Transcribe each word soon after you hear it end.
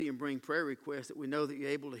and bring prayer requests, that we know that you're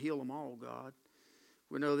able to heal them all, God.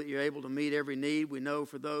 We know that you're able to meet every need. We know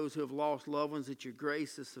for those who have lost loved ones that your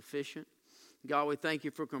grace is sufficient. God, we thank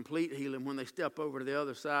you for complete healing when they step over to the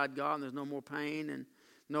other side, God, and there's no more pain and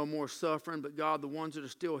no more suffering. But God, the ones that are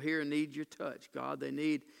still here need your touch, God. They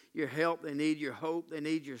need your help. They need your hope. They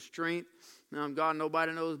need your strength. Now, God,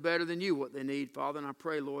 nobody knows better than you what they need, Father. And I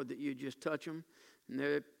pray, Lord, that you just touch them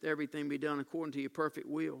and everything be done according to your perfect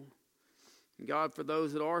will. And God, for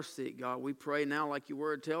those that are sick, God, we pray now like your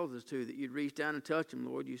word tells us to, that you'd reach down and touch them,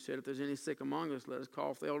 Lord. You said if there's any sick among us, let us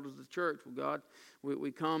call for the elders of the church. Well, God,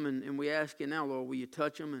 we come and we ask you now, Lord, will you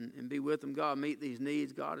touch them and be with them, God, meet these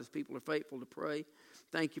needs, God, as people are faithful to pray.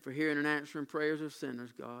 Thank you for hearing and answering prayers of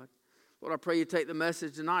sinners, God. Lord, I pray you take the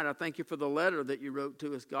message tonight. I thank you for the letter that you wrote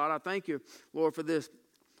to us, God. I thank you, Lord, for this,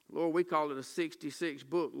 Lord, we call it a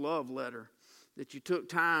 66-book love letter, that you took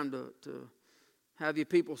time to have your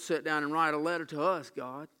people sit down and write a letter to us,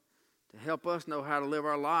 God, to help us know how to live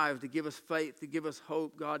our lives, to give us faith, to give us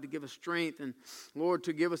hope, God, to give us strength, and, Lord,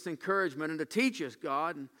 to give us encouragement and to teach us,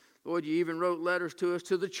 God. And, Lord, you even wrote letters to us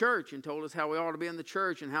to the church and told us how we ought to be in the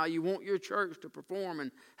church and how you want your church to perform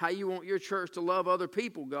and how you want your church to love other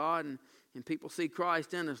people, God, and people see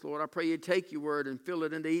Christ in us, Lord. I pray you take your word and fill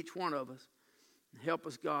it into each one of us. Help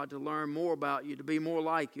us, God, to learn more about you, to be more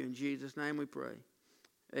like you. In Jesus' name we pray.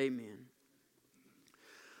 Amen.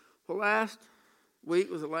 Well, last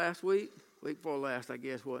week, was it last week? Week before last, I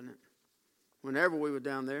guess, wasn't it? Whenever we were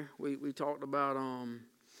down there, we talked about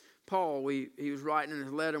Paul. He was writing in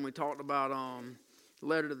his letter, and we talked about the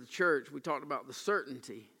letter to the church. We talked about the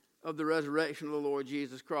certainty of the resurrection of the Lord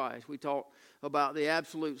Jesus Christ. We talked about the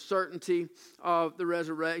absolute certainty of the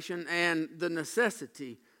resurrection and the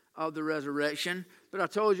necessity of the resurrection. But I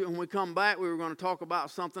told you when we come back we were going to talk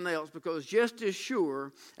about something else, because just as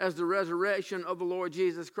sure as the resurrection of the Lord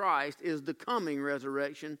Jesus Christ is the coming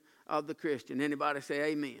resurrection of the Christian. Anybody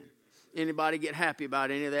say amen? Anybody get happy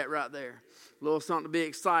about any of that right there? A little something to be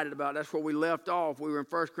excited about. That's where we left off. We were in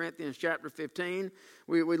 1 Corinthians chapter 15.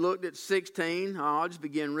 We looked at 16. I'll just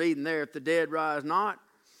begin reading there. If the dead rise not,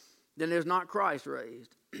 then is not Christ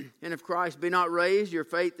raised. And if Christ be not raised, your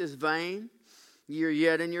faith is vain. Ye are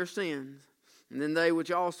yet in your sins. And then they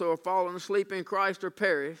which also are fallen asleep in Christ are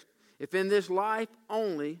perished. If in this life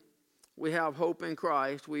only we have hope in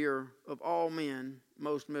Christ, we are of all men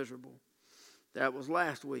most miserable. That was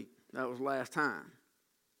last week. That was last time.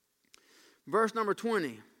 Verse number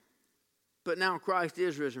 20. But now Christ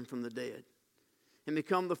is risen from the dead, and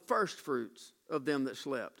become the firstfruits of them that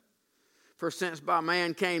slept. For since by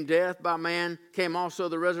man came death, by man came also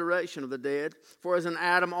the resurrection of the dead. For as in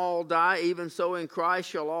Adam all die, even so in Christ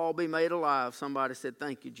shall all be made alive. Somebody said,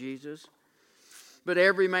 thank you, Jesus. But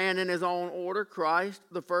every man in his own order, Christ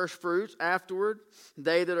the firstfruits, afterward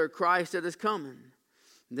they that are Christ that is coming.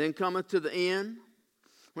 Then cometh to the end,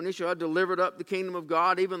 when he shall have delivered up the kingdom of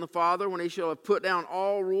God, even the Father, when he shall have put down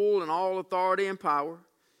all rule and all authority and power.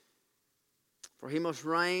 For he must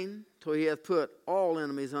reign till he hath put all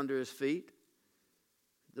enemies under his feet.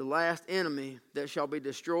 The last enemy that shall be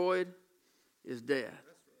destroyed is death.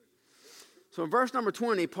 So in verse number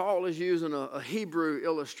 20, Paul is using a Hebrew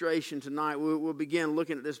illustration tonight. We'll begin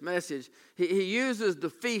looking at this message. He uses the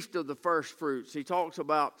feast of the first fruits. He talks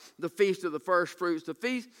about the feast of the first fruits. The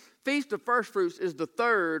feast of first fruits is the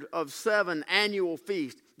third of 7 annual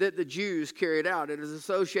feasts that the Jews carried out. It is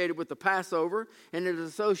associated with the Passover, and it is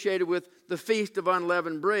associated with the Feast of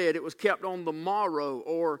Unleavened Bread. It was kept on the morrow,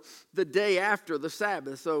 or the day after the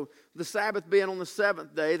Sabbath. So the Sabbath being on the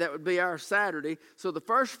 7th day, that would be our Saturday. So the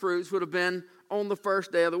first fruits would have been on the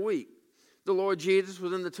first day of the week. The Lord Jesus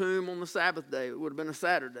was in the tomb on the Sabbath day. It would have been a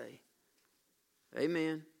Saturday.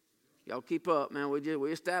 Amen. Y'all keep up, man.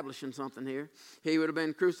 We're establishing something here. He would have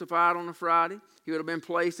been crucified on a Friday. He would have been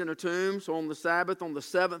placed in a tomb. So on the Sabbath, on the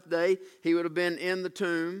 7th day, he would have been in the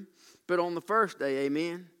tomb. But on the first day,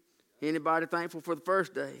 amen. Anybody thankful for the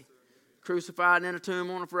first day? Crucified in a tomb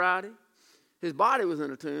on a Friday. His body was in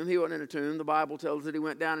a tomb. He wasn't in a tomb. The Bible tells us that he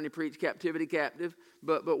went down and he preached captivity captive.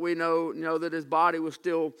 But we know that his body was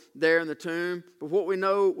still there in the tomb. But what we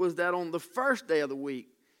know was that on the first day of the week,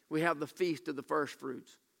 we have the feast of the first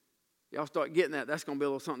fruits. Y'all start getting that. That's going to be a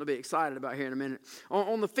little something to be excited about here in a minute.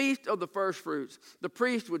 On the feast of the first fruits, the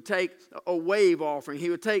priest would take a wave offering. He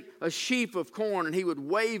would take a sheaf of corn and he would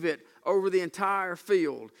wave it over the entire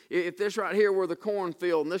field. If this right here were the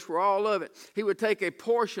cornfield and this were all of it, he would take a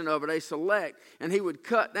portion of it, a select, and he would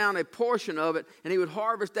cut down a portion of it and he would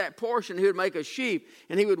harvest that portion. He would make a sheaf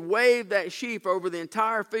and he would wave that sheaf over the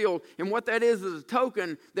entire field. And what that is a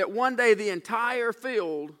token that one day the entire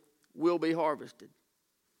field will be harvested.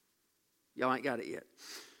 Y'all ain't got it yet.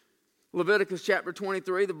 Leviticus chapter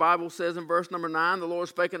 23, the Bible says in verse number 9, the Lord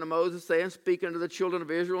spake unto Moses, saying, Speak unto the children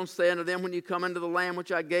of Israel, and say unto them, When you come into the land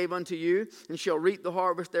which I gave unto you, and shall reap the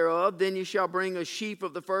harvest thereof, then ye shall bring a sheaf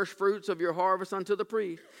of the first fruits of your harvest unto the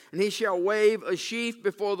priest. And he shall wave a sheaf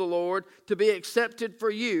before the Lord to be accepted for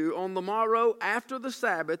you. On the morrow after the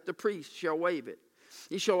Sabbath, the priest shall wave it.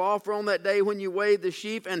 Ye shall offer on that day when you wave the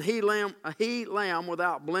sheaf a he lamb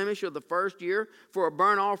without blemish of the first year for a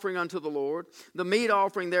burnt offering unto the Lord. The meat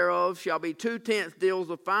offering thereof shall be 2/10 deals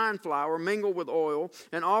of fine flour mingled with oil,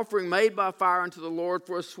 an offering made by fire unto the Lord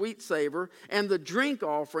for a sweet savor. And the drink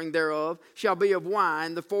offering thereof shall be of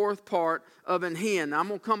wine, the 4th part of an hin. Now, I'm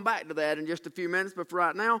going to come back to that in just a few minutes, but for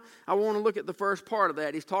right now, I want to look at the first part of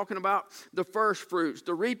that. He's talking about the first fruits.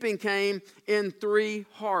 The reaping came in 3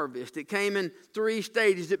 harvests. It came in 3 stages.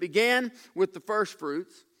 It began with the first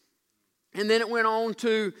fruits, and then it went on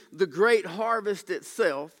to the great harvest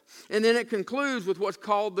itself, and then it concludes with what's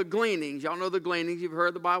called the gleanings. Y'all know the gleanings. You've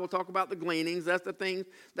heard the Bible talk about the gleanings. That's the thing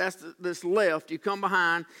that's left. You come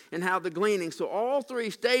behind and have the gleanings. So all 3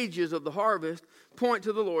 stages of the harvest point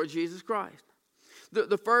to the Lord Jesus Christ.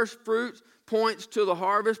 The first fruits points to the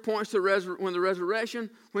harvest, points to when the resurrection,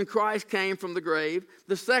 when Christ came from the grave.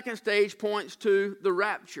 The second stage points to the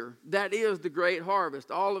rapture. That is the great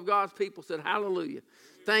harvest. All of God's people said, hallelujah.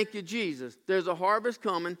 Thank you, Jesus. There's a harvest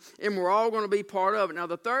coming, and we're all going to be part of it. Now,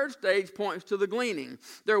 the third stage points to the gleaning.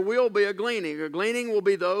 There will be a gleaning. A gleaning will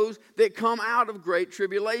be those that come out of great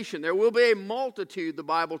tribulation. There will be a multitude, the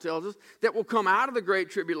Bible tells us, that will come out of the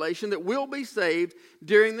great tribulation, that will be saved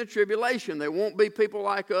during the tribulation. They won't be people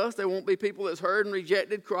like us. They won't be people that's heard and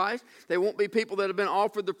rejected Christ. They won't be people that have been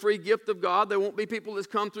offered the free gift of God. They won't be people that's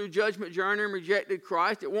come through judgment journey and rejected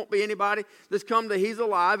Christ. It won't be anybody that's come to He's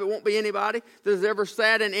alive. It won't be anybody that's ever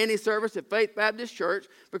sat in any service at Faith Baptist Church,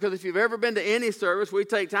 because if you've ever been to any service, we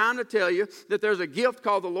take time to tell you that there's a gift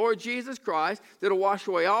called the Lord Jesus Christ that'll wash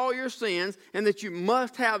away all your sins, and that you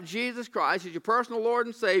must have Jesus Christ as your personal Lord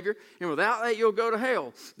and Savior, and without that you'll go to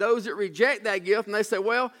hell. Those that reject that gift and they say,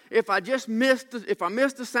 well, if I missed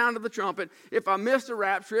the sound of the trumpet, if I missed the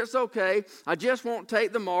rapture, it's okay. I just won't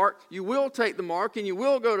take the mark. You will take the mark and you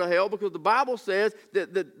will go to hell, because the Bible says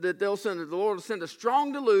that the Lord will send a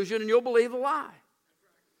strong delusion and you'll believe a lie.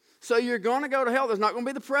 So you're going to go to hell. There's not going to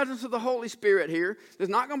be the presence of the Holy Spirit here.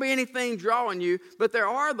 There's not going to be anything drawing you. But there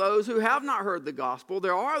are those who have not heard the gospel.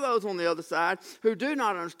 There are those on the other side who do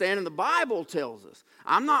not understand. And the Bible tells us,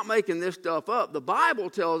 I'm not making this stuff up. The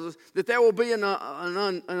Bible tells us that there will be an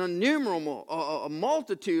innumerable, a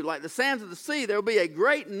multitude like the sands of the sea. There will be a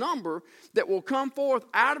great number that will come forth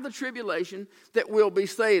out of the tribulation that will be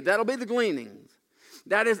saved. That'll be the gleanings.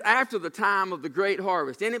 That is after the time of the great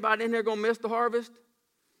harvest. Anybody in here going to miss the harvest?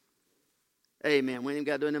 Amen. We ain't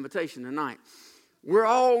got to do an invitation tonight. We're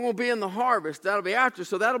all going to be in the harvest. That'll be after.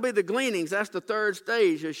 So that'll be the gleanings. That's the third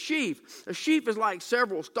stage. A sheaf is like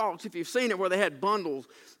several stalks. If you've seen it, where they had bundles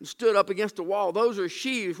and stood up against a wall, those are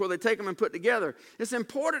sheaves where they take them and put together. It's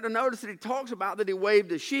important to notice that he talks about that he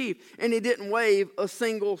waved a sheaf, and he didn't wave a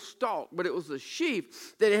single stalk, but it was a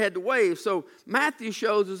sheaf that he had to wave. So Matthew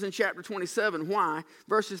shows us in chapter 27 why.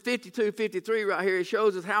 Verses 52, 53 right here, he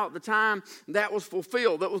shows us how at the time that was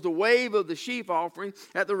fulfilled. That was the wave of the sheaf offering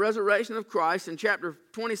at the resurrection of Christ. In chapter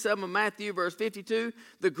 27 of Matthew, verse 52,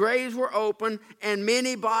 the graves were opened, and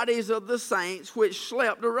many bodies of the saints which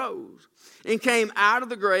slept arose, and came out of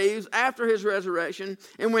the graves after his resurrection,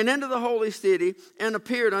 and went into the holy city, and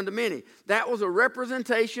appeared unto many. That was a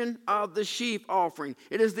representation of the sheaf offering.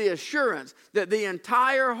 It is the assurance that the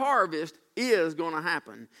entire harvest is going to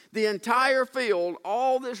happen. The entire field,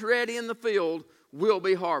 all that's ready in the field, will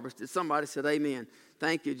be harvested. Somebody said amen.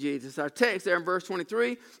 Thank you, Jesus. Our text there in verse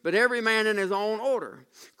 23, but every man in his own order.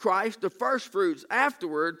 Christ, the first fruits,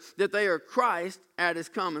 afterward, that they are Christ at his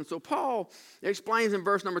coming. So Paul explains in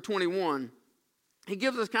verse number 21, he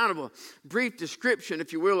gives us kind of a brief description,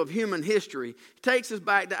 if you will, of human history. He takes us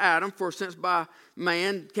back to Adam, for since by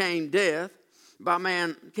man came death, by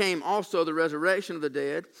man came also the resurrection of the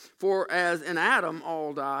dead. For as in Adam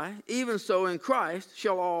all die, even so in Christ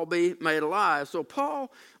shall all be made alive. So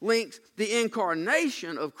Paul links the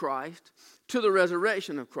incarnation of Christ to the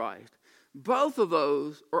resurrection of Christ. Both of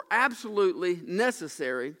those are absolutely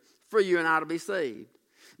necessary for you and I to be saved.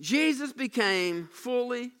 Jesus became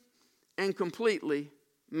fully and completely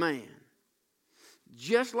man.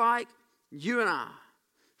 Just like you and I.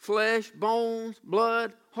 Flesh, bones,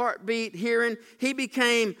 blood, heartbeat, hearing. He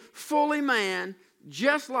became fully man,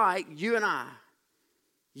 just like you and I.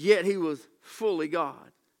 Yet he was fully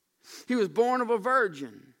God. He was born of a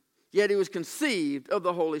virgin, yet he was conceived of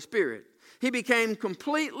the Holy Spirit. He became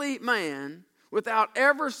completely man without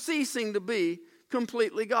ever ceasing to be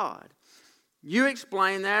completely God. You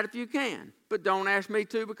explain that if you can, but don't ask me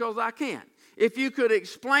to because I can't. If you could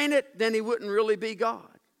explain it, then he wouldn't really be God.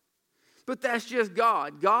 But that's just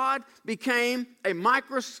God. God became a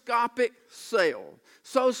microscopic cell,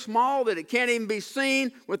 so small that it can't even be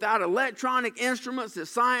seen without electronic instruments that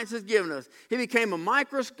science has given us. He became a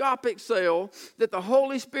microscopic cell that the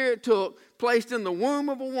Holy Spirit took, placed in the womb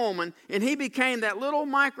of a woman, and he became that little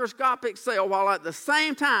microscopic cell while at the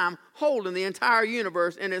same time holding the entire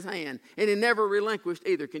universe in his hand. And he never relinquished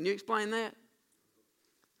either. Can you explain that?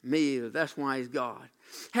 Me either. That's why he's God.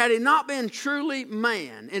 Had he not been truly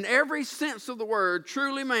man, in every sense of the word,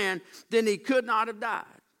 truly man, then he could not have died.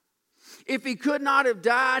 If he could not have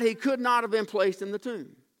died, he could not have been placed in the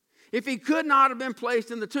tomb. If he could not have been placed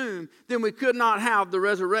in the tomb, then we could not have the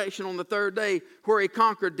resurrection on the third day where he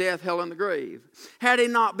conquered death, hell, and the grave. Had he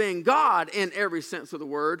not been God in every sense of the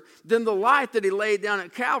word, then the life that he laid down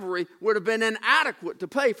at Calvary would have been inadequate to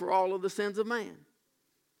pay for all of the sins of man.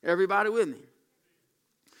 Everybody with me?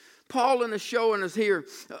 Paul is showing us here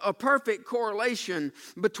a perfect correlation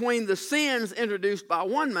between the sins introduced by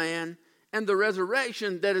one man and the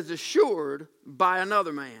resurrection that is assured by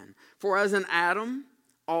another man. For as in Adam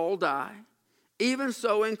all die, even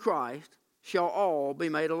so in Christ shall all be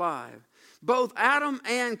made alive. Both Adam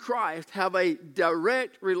and Christ have a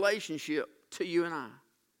direct relationship to you and I.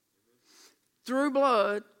 Through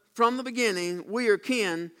blood, from the beginning, we are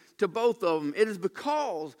kin to both of them. It is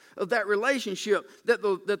because of that relationship that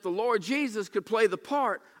the Lord Jesus could play the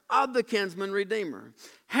part of the kinsman redeemer.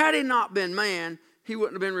 Had he not been man, he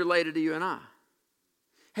wouldn't have been related to you and I.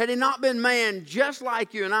 Had he not been man just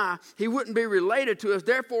like you and I, he wouldn't be related to us.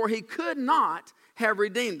 Therefore, he could not have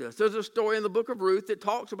redeemed us. There's a story in the book of Ruth that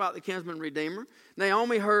talks about the kinsman redeemer.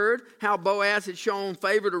 Naomi heard how Boaz had shown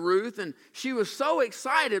favor to Ruth, and she was so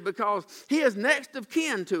excited because he is next of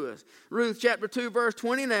kin to us. Ruth chapter 2 verse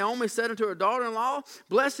 20, Naomi said unto her daughter-in-law,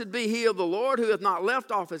 Blessed be he of the Lord who hath not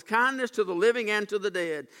left off his kindness to the living and to the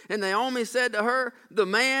dead. And Naomi said to her, The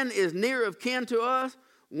man is near of kin to us,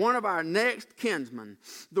 one of our next kinsmen.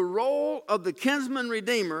 The role of the kinsman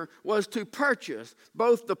redeemer was to purchase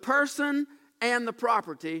both the person and the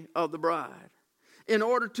property of the bride. In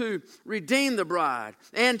order to redeem the bride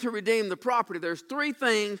and to redeem the property, there's three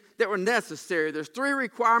things that were necessary. There's three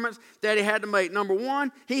requirements that he had to make. Number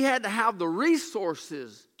one, he had to have the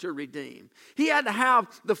resources to redeem. He had to have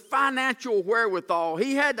the financial wherewithal.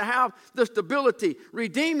 He had to have the stability.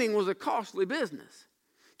 Redeeming was a costly business.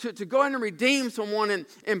 To go in and redeem someone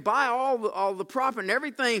and buy all the property and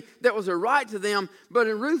everything that was a right to them. But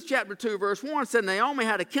in Ruth chapter 2 verse 1 said Naomi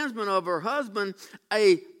had a kinsman of her husband,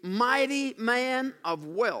 a mighty man of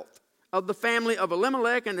wealth of the family of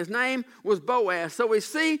Elimelech, and his name was Boaz. So we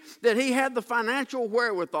see that he had the financial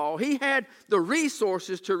wherewithal. He had the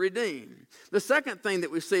resources to redeem. The second thing that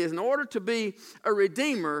we see is in order to be a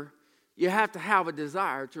redeemer, you have to have a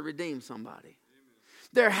desire to redeem somebody.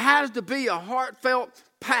 There has to be a heartfelt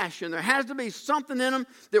passion. There has to be something in them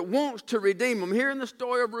that wants to redeem them. Here in the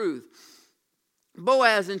story of Ruth,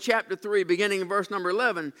 Boaz in chapter 3, beginning in verse number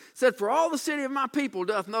 11, said, For all the city of my people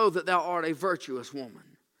doth know that thou art a virtuous woman.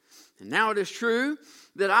 And now it is true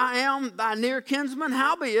that I am thy near kinsman,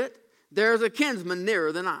 howbeit there is a kinsman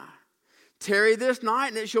nearer than I. Tarry this night,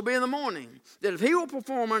 and it shall be in the morning, that if he will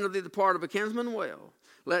perform unto thee the part of a kinsman, well,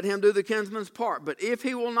 let him do the kinsman's part. But if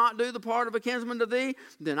he will not do the part of a kinsman to thee,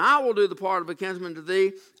 then I will do the part of a kinsman to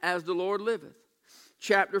thee, as the Lord liveth.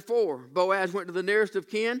 Chapter 4, Boaz went to the nearest of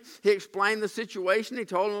kin. He explained the situation. He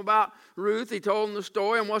told him about Ruth. He told him the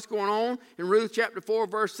story and what's going on. In Ruth chapter 4,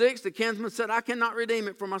 verse 6, the kinsman said, I cannot redeem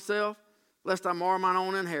it for myself, lest I mar mine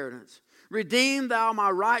own inheritance. Redeem thou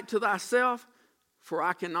my right to thyself, for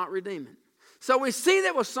I cannot redeem it. So we see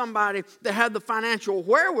there was somebody that had the financial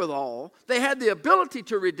wherewithal. They had the ability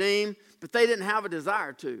to redeem, but they didn't have a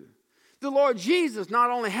desire to. The Lord Jesus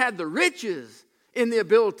not only had the riches in the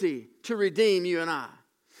ability to redeem you and I,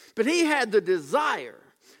 but he had the desire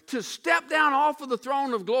to step down off of the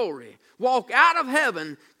throne of glory, walk out of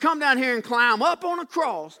heaven, come down here and climb up on a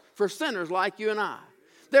cross for sinners like you and I.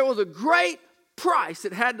 There was a great price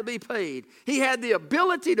that had to be paid. He had the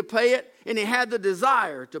ability to pay it, and he had the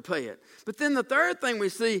desire to pay it. But then the third thing we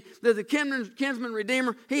see, that the kinsman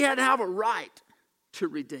redeemer, he had to have a right to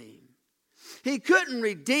redeem. He couldn't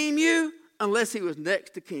redeem you unless he was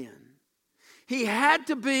next to kin. He had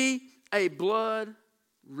to be a blood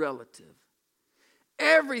relative.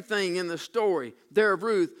 Everything in the story there of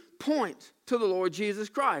Ruth points to the Lord Jesus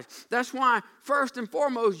Christ. That's why, first and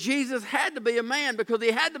foremost, Jesus had to be a man, because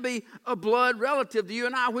he had to be a blood relative to you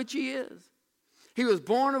and I, which he is. He was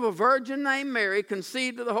born of a virgin named Mary,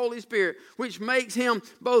 conceived of the Holy Spirit, which makes him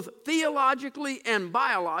both theologically and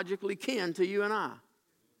biologically kin to you and I.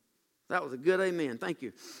 That was a good amen. Thank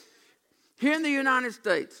you. Here in the United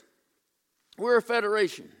States, we're a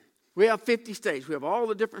federation. We have 50 states. We have all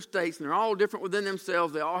the different states, and they're all different within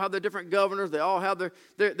themselves. They all have their different governors. They all have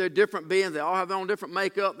their different beings. They all have their own different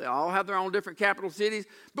makeup. They all have their own different capital cities.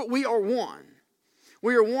 But we are one.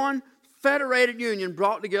 We are one federated union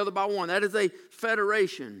brought together by one. That is a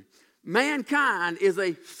federation. Mankind is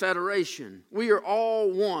a federation. We are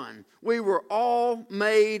all one. We were all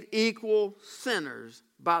made equal sinners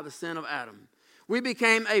by the sin of Adam. We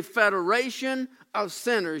became a federation of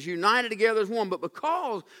sinners, united together as one. But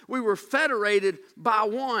because we were federated by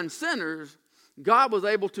one, sinners, God was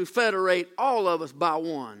able to federate all of us by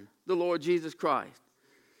one, the Lord Jesus Christ.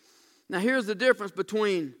 Now here's the difference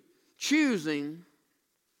between choosing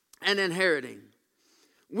and inheriting.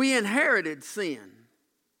 We inherited sin,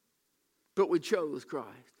 but we chose Christ.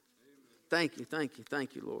 Thank you,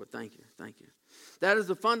 Lord. Thank you. That is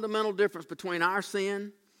the fundamental difference between our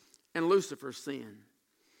sin and Lucifer's sin.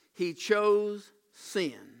 He chose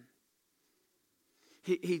sin.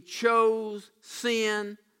 He chose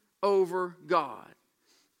sin over God.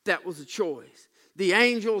 That was a choice. The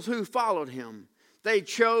angels who followed him, they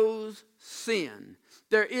chose sin.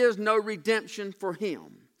 There is no redemption for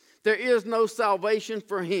him. There is no salvation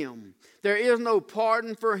for him. There is no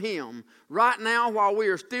pardon for him. Right now, while we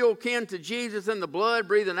are still kin to Jesus in the blood,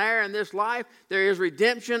 breathing air in this life, there is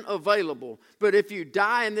redemption available. But if you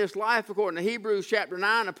die in this life, according to Hebrews chapter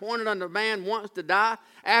 9, appointed unto man once to die,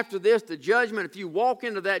 after this the judgment. If you walk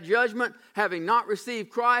into that judgment having not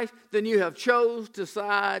received Christ, then you have chose to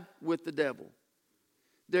side with the devil.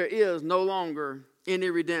 There is no longer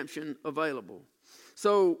any redemption available.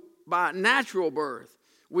 So by natural birth,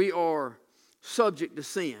 we are subject to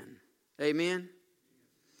sin. Amen?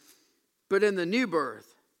 But in the new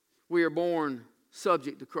birth, we are born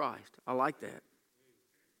subject to Christ. I like that.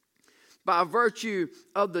 By virtue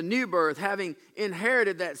of the new birth, having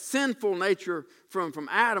inherited that sinful nature from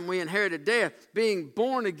Adam, we inherited death. Being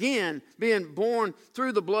born again, being born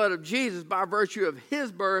through the blood of Jesus, by virtue of his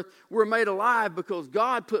birth, we're made alive because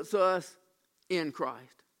God puts us in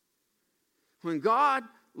Christ. When God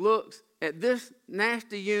looks at this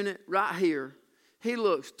nasty unit right here, he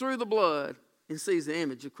looks through the blood and sees the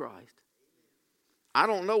image of Christ. I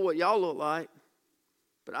don't know what y'all look like,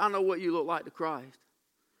 but I know what you look like to Christ.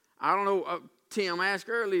 I don't know, Tim asked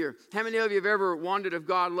earlier, how many of you have ever wondered if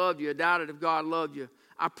God loved you or doubted if God loved you?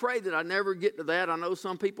 I pray that I never get to that. I know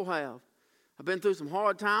some people have. I've been through some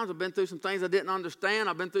hard times. I've been through some things I didn't understand.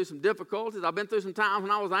 I've been through some difficulties. I've been through some times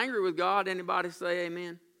when I was angry with God. Anybody say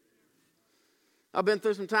amen? I've been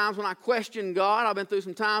through some times when I questioned God. I've been through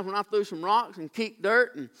some times when I threw some rocks and kicked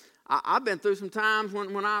dirt. And I've been through some times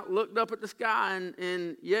when I looked up at the sky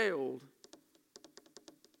and yelled.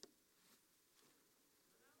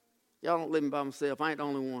 Y'all don't leave me by myself. I ain't the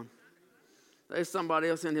only one. There's somebody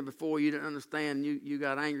else in here before you didn't understand. You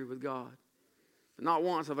got angry with God. But not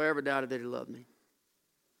once have I ever doubted that he loved me.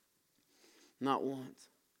 Not once.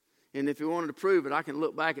 And if you wanted to prove it, I can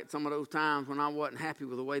look back at some of those times when I wasn't happy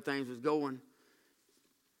with the way things was going.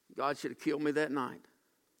 God should have killed me that night.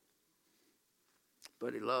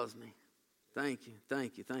 But he loves me. Thank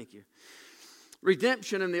you.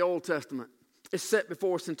 Redemption in the Old Testament is set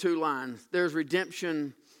before us in two lines. There's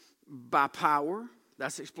redemption by power.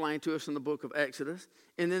 That's explained to us in the book of Exodus.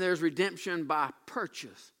 And then there's redemption by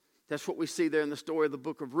purchase. That's what we see there in the story of the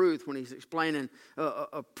book of Ruth when he's explaining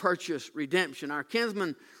a purchase redemption. Our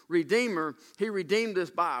kinsman redeemer, he redeemed us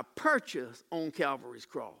by a purchase on Calvary's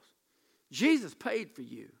cross. Jesus paid for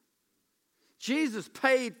you. Jesus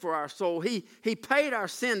paid for our soul. He paid our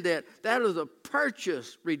sin debt. That is a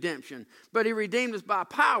purchase redemption. But he redeemed us by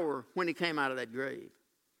power when he came out of that grave.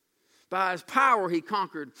 By his power, he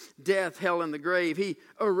conquered death, hell, and the grave. He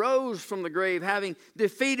arose from the grave, having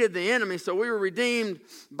defeated the enemy. So we were redeemed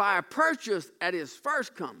by a purchase at his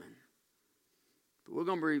first coming. But we're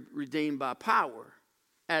going to be redeemed by power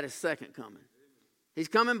at his second coming. He's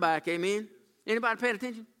coming back, amen? Anybody paying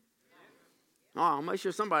attention? Oh, I'll make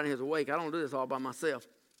sure somebody is awake. I don't do this all by myself.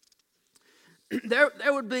 There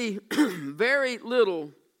would be very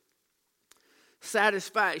little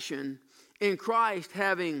satisfaction in Christ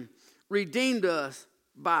having redeemed us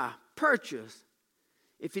by purchase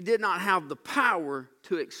if he did not have the power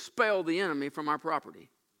to expel the enemy from our property.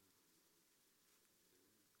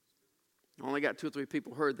 I only got 2 or 3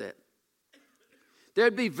 people heard that.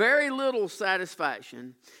 There'd be very little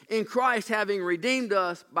satisfaction in Christ having redeemed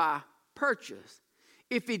us by purchase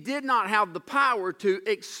if he did not have the power to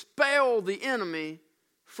expel the enemy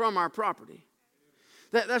from our property.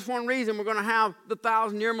 That's one reason we're going to have the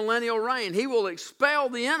 1,000-year millennial reign. He will expel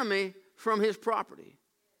the enemy from his property.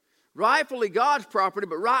 Rightfully God's property,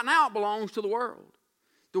 but right now it belongs to the world.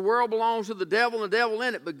 The world belongs to the devil and the devil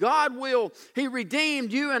in it. But God will, He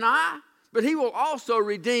redeemed you and I, but He will also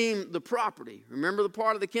redeem the property. Remember the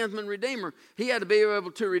part of the kinsman redeemer? He had to be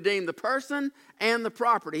able to redeem the person and the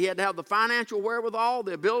property. He had to have the financial wherewithal,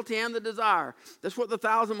 the ability, and the desire. That's what the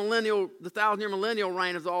 1,000-year millennial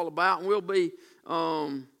reign is all about. And we'll be,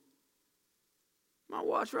 my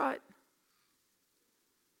watch right?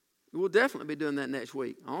 We'll definitely be doing that next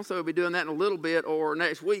week. Also, we'll be doing that in a little bit or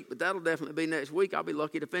next week, but that'll definitely be next week. I'll be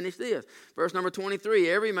lucky to finish this. Verse number 23,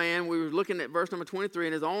 every man, we were looking at verse number 23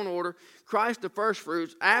 in his own order. Christ the first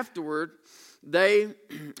fruits, afterward, they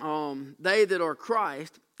that are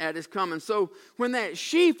Christ at His coming. So when that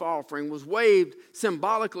sheaf offering was waved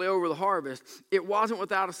symbolically over the harvest, it wasn't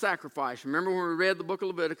without a sacrifice. Remember when we read the book of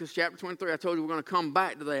Leviticus chapter 23, I told you we're going to come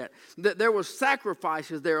back to that. That there was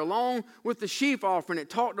sacrifices there along with the sheaf offering. It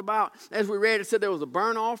talked about, as we read, it said there was a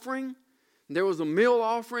burnt offering, there was a meal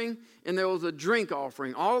offering, and there was a drink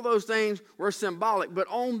offering. All of those things were symbolic. But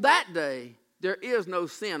on that day, there is no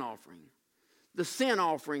sin offering. The sin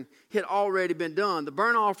offering had already been done. The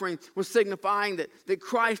burnt offering was signifying that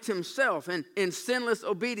Christ Himself in sinless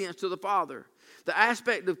obedience to the Father. The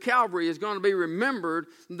aspect of Calvary is going to be remembered.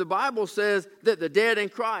 The Bible says that the dead in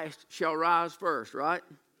Christ shall rise first, right?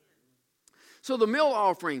 So the meal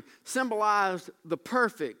offering symbolized the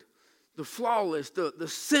perfect, the flawless, the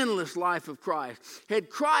sinless life of Christ. Had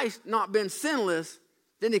Christ not been sinless,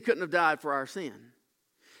 then He couldn't have died for our sin.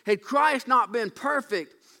 Had Christ not been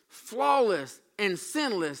perfect, flawless, and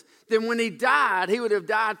sinless, then when He died, He would have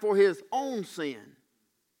died for His own sin.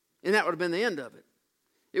 And that would have been the end of it.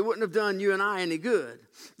 It wouldn't have done you and I any good.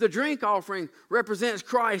 The drink offering represents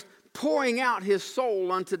Christ pouring out His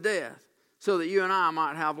soul unto death so that you and I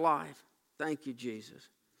might have life. Thank you, Jesus.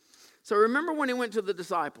 So remember when He went to the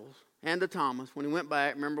disciples and to Thomas, when He went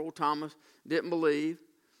back, remember old Thomas didn't believe.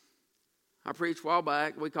 I preached a while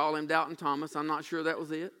back, we call him Doubting Thomas. I'm not sure that was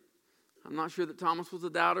it. I'm not sure that Thomas was a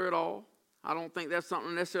doubter at all. I don't think that's something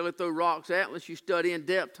to necessarily throw rocks at unless you study in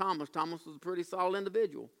depth Thomas. Thomas was a pretty solid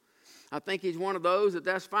individual. I think he's one of those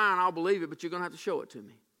that's fine, I'll believe it, but you're going to have to show it to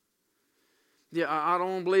me. Yeah, I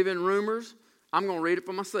don't believe in rumors. I'm going to read it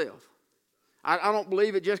for myself. I don't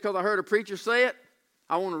believe it just because I heard a preacher say it.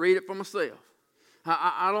 I want to read it for myself.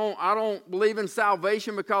 I don't believe in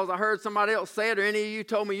salvation because I heard somebody else say it or any of you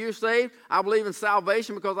told me you're saved. I believe in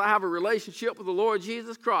salvation because I have a relationship with the Lord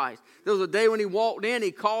Jesus Christ. There was a day when He walked in,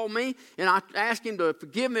 He called me, and I asked Him to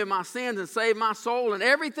forgive me of my sins and save my soul, and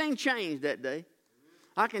everything changed that day.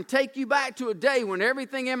 I can take you back to a day when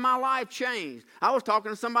everything in my life changed. I was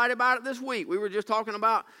talking to somebody about it this week. We were just talking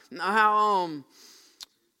about how,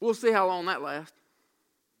 we'll see how long that lasts.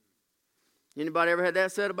 Anybody ever had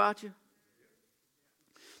that said about you?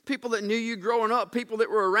 People that knew you growing up, people that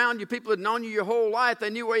were around you, people that had known you your whole life, they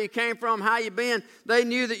knew where you came from, how you been. They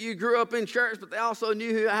knew that you grew up in church, but they also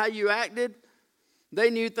knew how you acted. They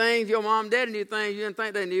knew things, your mom and daddy knew things you didn't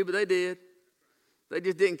think they knew, but they did. They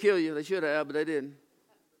just didn't kill you. They should have, but they didn't.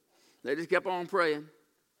 They just kept on praying.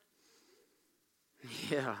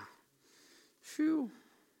 Yeah. Phew.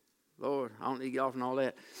 Lord, I don't need to get off on all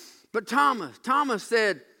that. But Thomas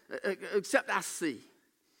said, except I see.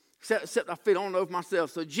 Except I feel, I don't know for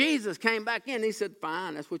myself. So Jesus came back in. He said,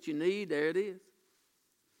 fine, that's what you need. There it is.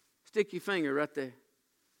 Stick your finger right there.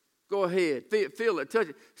 Go ahead. Feel it. Touch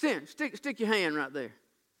it. Stick your hand right there.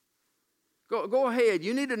 Go ahead.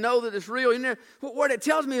 You need to know that it's real. What it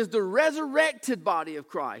tells me is the resurrected body of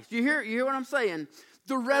Christ. You hear what I'm saying?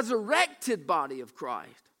 The resurrected body of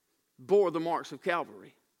Christ bore the marks of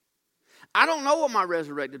Calvary. I don't know what my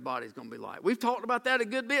resurrected body is going to be like. We've talked about that a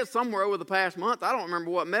good bit somewhere over the past month. I don't remember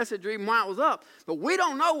what message or even why it was up. But we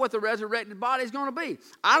don't know what the resurrected body is going to be.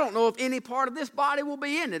 I don't know if any part of this body will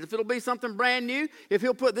be in it. If it'll be something brand new. If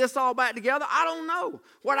He'll put this all back together. I don't know.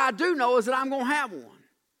 What I do know is that I'm going to have one.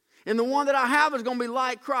 And the one that I have is going to be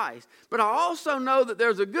like Christ. But I also know that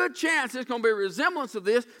there's a good chance it's going to be a resemblance of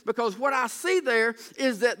this, because what I see there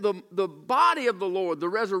is that the body of the Lord, the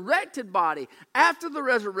resurrected body, after the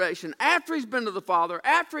resurrection, after He's been to the Father,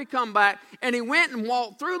 after He come back, and He went and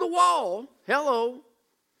walked through the wall,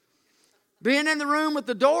 being in the room with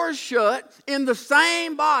the doors shut, in the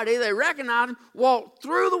same body, they recognized Him, walked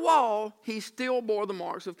through the wall, He still bore the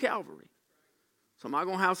marks of Calvary. So am I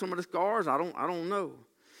going to have some of the scars? I don't know.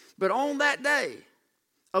 But on that day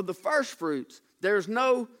of the first fruits, there's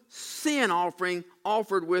no sin offering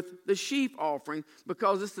offered with the sheaf offering,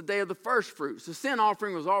 because it's the day of the first fruits. The sin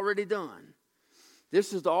offering was already done.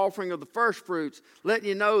 This is the offering of the first fruits, letting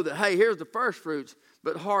you know that, hey, here's the first fruits,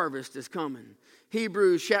 but harvest is coming.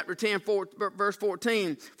 Hebrews chapter 10, verse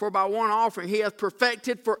 14, for by one offering he hath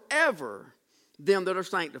perfected forever them that are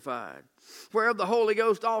sanctified. Whereof the Holy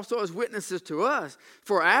Ghost also is witnesses to us.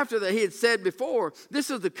 For after that he had said before, this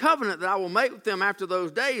is the covenant that I will make with them after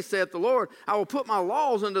those days, saith the Lord. I will put my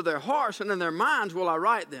laws into their hearts, and in their minds will I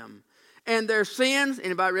write them. And their sins,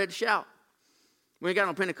 anybody ready to shout? We ain't got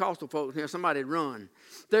no Pentecostal folks here. Somebody'd run.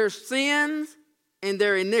 Their sins and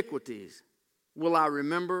their iniquities will I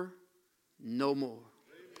remember no more.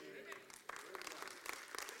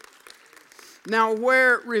 Now,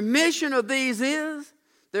 where remission of these is,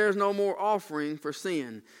 there is no more offering for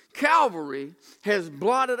sin. Calvary has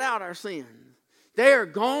blotted out our sins. They are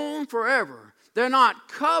gone forever. They're not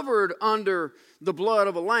covered under the blood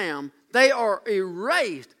of a lamb. They are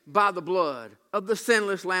erased by the blood of the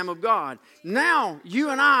sinless Lamb of God. Now,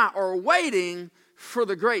 you and I are waiting for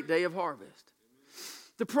the great day of harvest.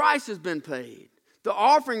 The price has been paid. The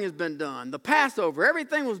offering has been done. The Passover,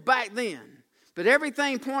 everything was back then. But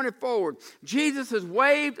everything pointed forward. Jesus has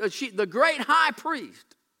waved a sheep. The great high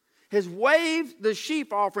priest has waved the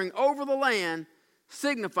sheep offering over the land,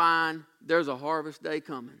 signifying there's a harvest day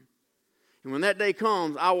coming. And when that day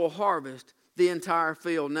comes, I will harvest the entire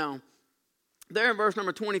field. Now, there in verse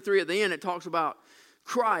number 23 at the end, it talks about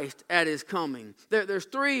Christ at his coming. There's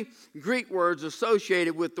three Greek words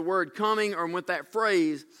associated with the word coming, or with that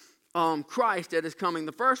phrase, Christ at his coming.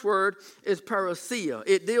 The first word is parousia.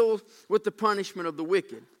 It deals with the punishment of the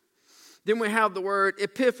wicked. Then we have the word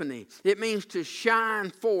epiphany. It means to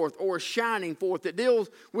shine forth or shining forth. It deals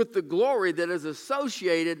with the glory that is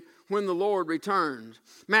associated when the Lord returns.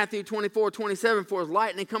 Matthew 24:27, for as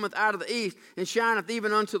lightning cometh out of the east and shineth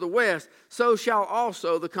even unto the west, so shall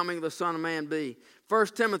also the coming of the Son of Man be.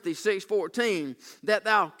 1 Timothy 6:14, that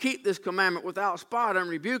thou keep this commandment without spot,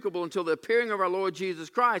 unrebukable, until the appearing of our Lord Jesus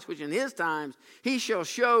Christ, which in his times he shall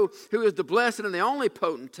show who is the blessed and the only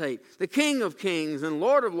potentate, the King of kings and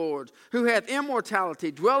Lord of lords, who hath immortality,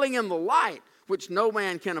 dwelling in the light, which no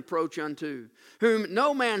man can approach unto, whom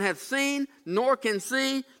no man hath seen, nor can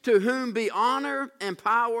see, to whom be honor and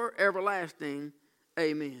power everlasting.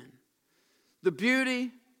 Amen. The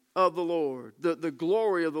beauty of the Lord, the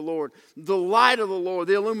glory of the Lord, the light of the Lord,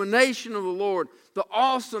 the illumination of the Lord, the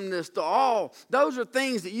awesomeness, the awe. Those are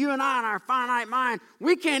things that you and I in our finite mind,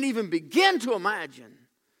 we can't even begin to imagine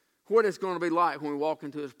what it's going to be like when we walk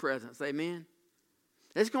into his presence. Amen?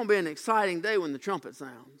 It's going to be an exciting day when the trumpet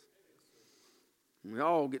sounds. And we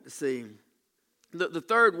all get to see him. The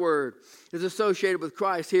third word is associated with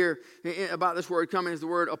Christ here about this word coming is the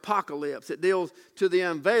word apocalypse. It deals to the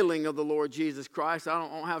unveiling of the Lord Jesus Christ. I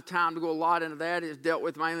don't have time to go a lot into that. It's dealt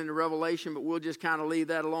with mainly in the Revelation, but we'll just kind of leave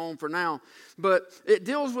that alone for now. But it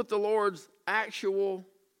deals with the Lord's actual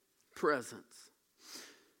presence.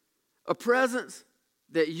 A presence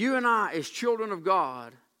that you and I as children of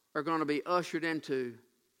God are going to be ushered into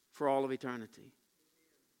for all of eternity.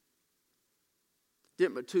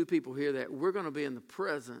 Didn't but two people hear that? We're going to be in the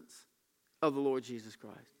presence of the Lord Jesus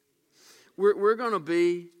Christ. We're going to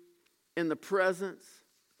be in the presence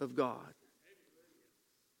of God.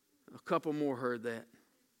 A couple more heard that.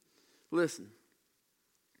 Listen.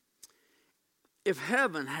 If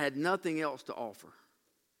heaven had nothing else to offer,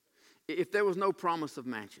 if there was no promise of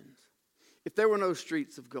mansions, if there were no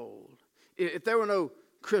streets of gold, if there were no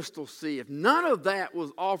crystal sea, if none of that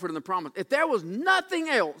was offered in the promise, if there was nothing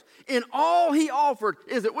else, and all he offered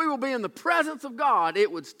is that we will be in the presence of God,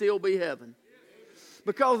 it would still be heaven.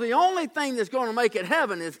 Because the only thing that's going to make it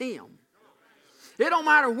heaven is him. It don't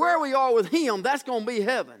matter where we are with him, that's going to be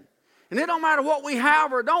heaven. And it don't matter what we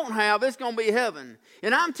have or don't have, it's going to be heaven.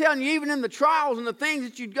 And I'm telling you, even in the trials and the things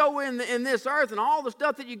that you go in this earth and all the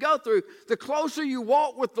stuff that you go through, the closer you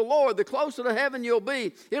walk with the Lord, the closer to heaven you'll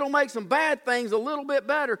be. It'll make some bad things a little bit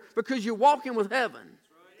better because you're walking with heaven.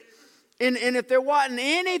 And if there wasn't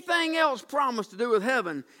anything else promised to do with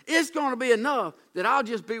heaven, it's going to be enough that I'll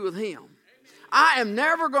just be with him. I am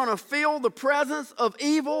never going to feel the presence of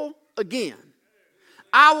evil again.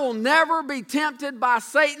 I will never be tempted by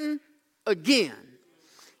Satan again.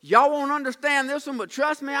 Y'all won't understand this one, but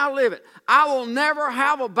trust me, I live it. I will never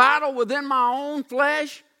have a battle within my own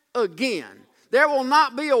flesh again. There will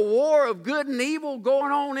not be a war of good and evil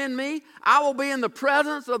going on in me. I will be in the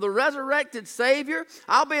presence of the resurrected Savior.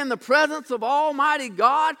 I'll be in the presence of Almighty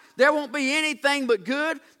God. There won't be anything but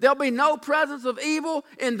good. There'll be no presence of evil,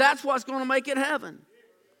 and that's what's going to make it heaven.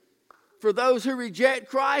 For those who reject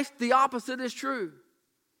Christ, the opposite is true.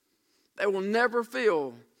 They will never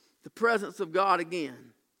feel the presence of God again.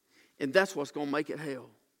 And that's what's going to make it hell.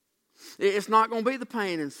 It's not going to be the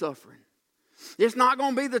pain and suffering. It's not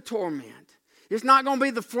going to be the torment. It's not going to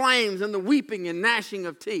be the flames and the weeping and gnashing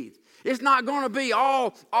of teeth. It's not going to be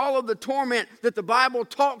all of the torment that the Bible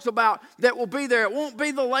talks about that will be there. It won't be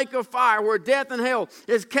the lake of fire where death and hell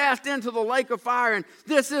is cast into the lake of fire, and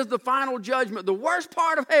this is the final judgment. The worst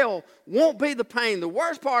part of hell won't be the pain. The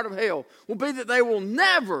worst part of hell will be that they will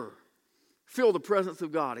never feel the presence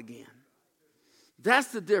of God again. That's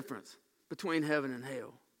the difference between heaven and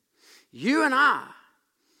hell. You and I,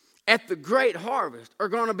 at the great harvest, are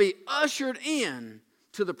going to be ushered in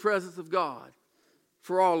to the presence of God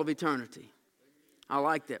for all of eternity. I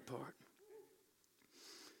like that part.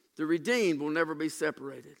 The redeemed will never be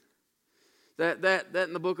separated. That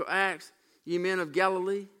in the book of Acts, ye men of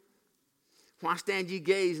Galilee, why stand ye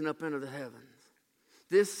gazing up into the heavens?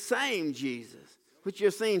 This same Jesus, which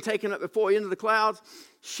you've seen taken up before you into the clouds,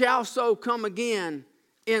 shall so come again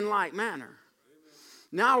in like manner.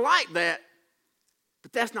 Now I like that,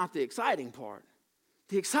 but that's not the exciting part.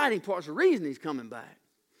 The exciting part is the reason he's coming back.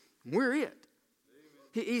 We're it.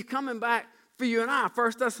 He's coming back for you and I.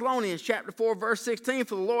 1 Thessalonians chapter 4, verse 16.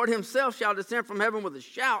 For the Lord himself shall descend from heaven with a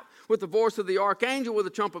shout, with the voice of the archangel, with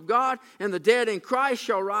the trump of God, and the dead in Christ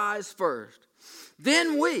shall rise first.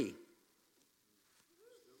 Then we,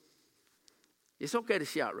 it's okay to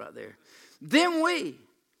shout right there. Then we,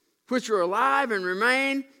 which are alive and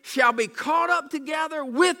remain, shall be caught up together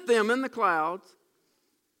with them in the clouds.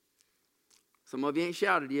 Some of you ain't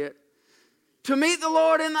shouted yet. To meet the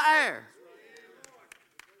Lord in the air.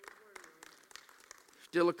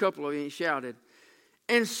 Still a couple of you ain't shouted.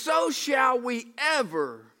 And so shall we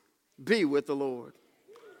ever be with the Lord.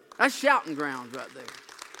 That's shouting grounds right there.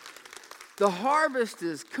 The harvest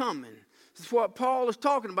is coming. This is what Paul is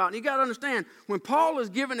talking about. And you got to understand, when Paul is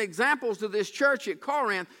giving examples to this church at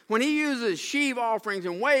Corinth, when he uses sheave offerings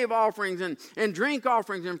and wave offerings and drink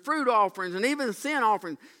offerings and fruit offerings and even sin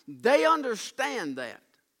offerings, they understand that.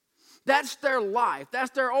 That's their life. That's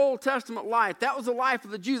their Old Testament life. That was the life of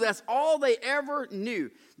the Jew. That's all they ever knew.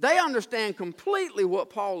 They understand completely what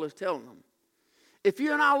Paul is telling them. If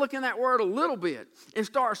you and I look in that word a little bit and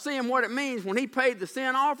start seeing what it means when he paid the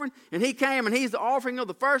sin offering and he came and he's the offering of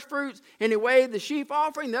the first fruits and he waved the sheaf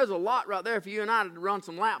offering, there's a lot right there for you and I to run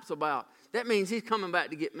some laps about. That means he's coming back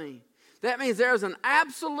to get me. That means there's an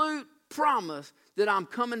absolute promise that I'm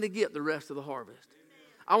coming to get the rest of the harvest.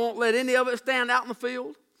 I won't let any of it stand out in the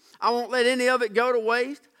field. I won't let any of it go to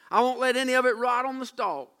waste. I won't let any of it rot on the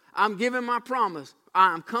stalk. I'm giving my promise.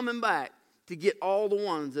 I'm coming back to get all the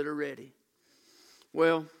ones that are ready.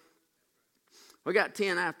 Well, we got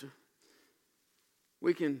 10 after.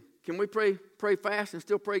 Can we pray fast and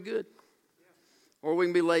still pray good? Or we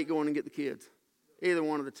can be late going and get the kids. Either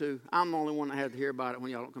one of the two. I'm the only one that had to hear about it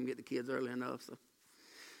when y'all don't come get the kids early enough. So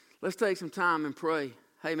let's take some time and pray.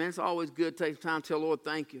 Hey, man, it's always good to take some time to tell the Lord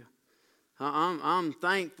thank you. I'm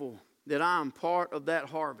thankful that I'm part of that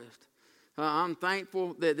harvest. I'm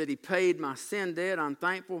thankful that he paid my sin debt. I'm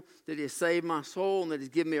thankful that he has saved my soul and that he's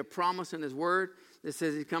given me a promise in his word that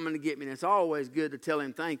says he's coming to get me. And it's always good to tell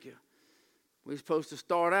him thank you. We're supposed to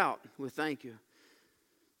start out with thank you.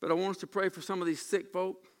 But I want us to pray for some of these sick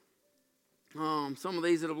folk, some of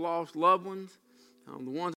these that have lost loved ones, the ones